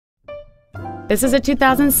This is a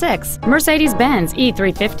 2006 Mercedes-Benz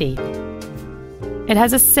E350. It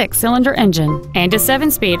has a 6-cylinder engine and a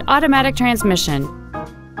 7-speed automatic transmission.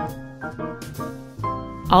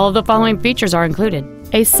 All of the following features are included: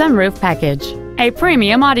 a sunroof package, a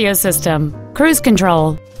premium audio system, cruise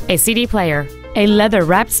control, a CD player, a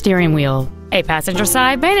leather-wrapped steering wheel, a passenger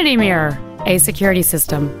side vanity mirror, a security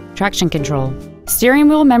system, traction control, steering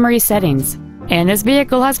wheel memory settings, and this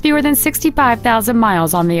vehicle has fewer than 65,000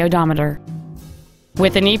 miles on the odometer.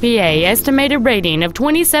 With an EPA estimated rating of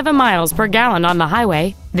 27 miles per gallon on the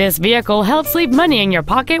highway, this vehicle helps leave money in your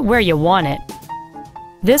pocket where you want it.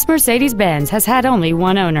 This Mercedes-Benz has had only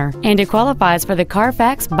one owner, and it qualifies for the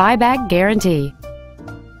Carfax buyback guarantee.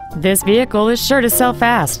 This vehicle is sure to sell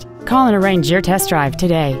fast. Call and arrange your test drive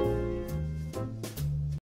today.